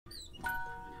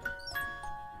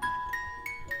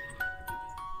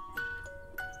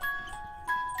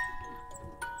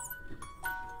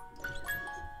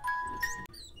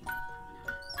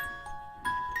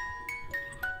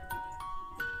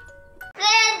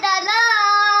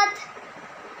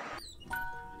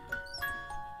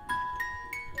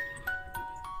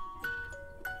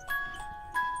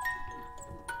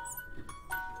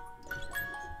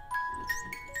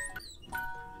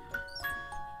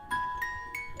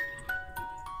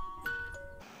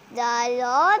The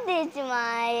Lord is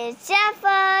my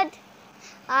shepherd,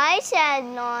 I shall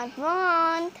not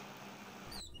want.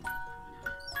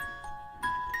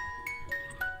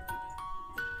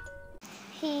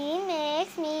 He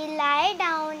makes me lie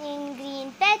down in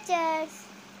green pastures.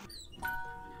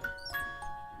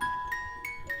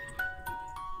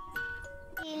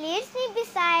 He leads me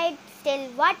beside still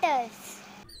waters.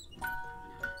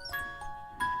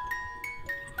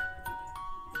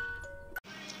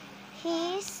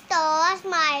 He restores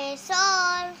my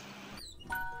soul.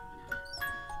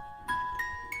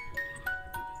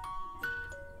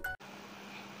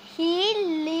 He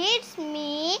leads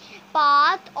me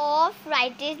path of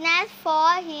righteousness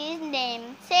for His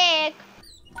name's sake.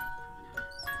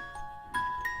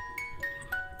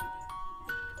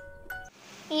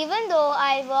 Even though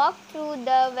I walk through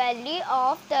the valley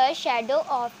of the shadow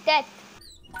of death,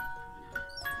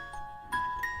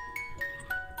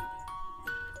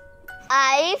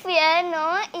 I fear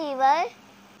no evil,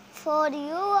 for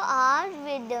you are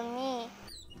with me.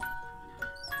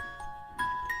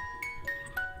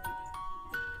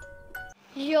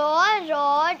 Your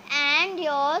rod and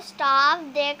your staff,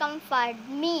 they comfort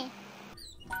me.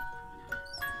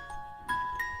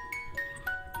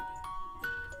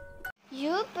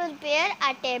 You prepare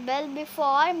a table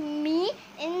before me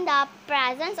in the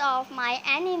presence of my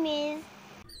enemies.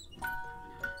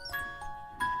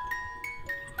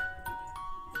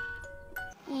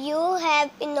 You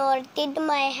have anointed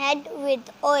my head with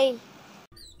oil.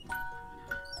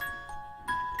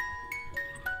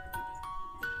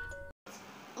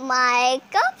 My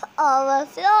cup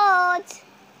overflows.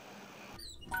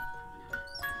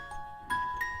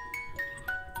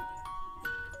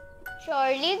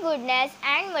 Surely goodness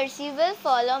and mercy will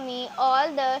follow me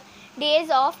all the days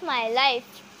of my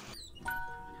life.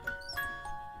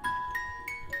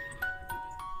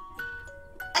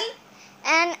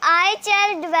 And I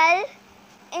shall dwell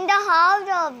in the house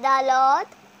of the Lord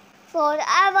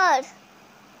forever.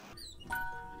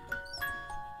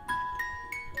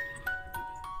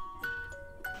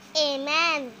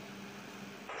 Amen.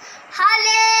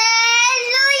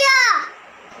 Hallelujah!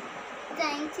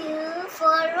 Thank you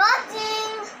for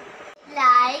watching.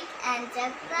 Like and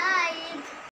subscribe.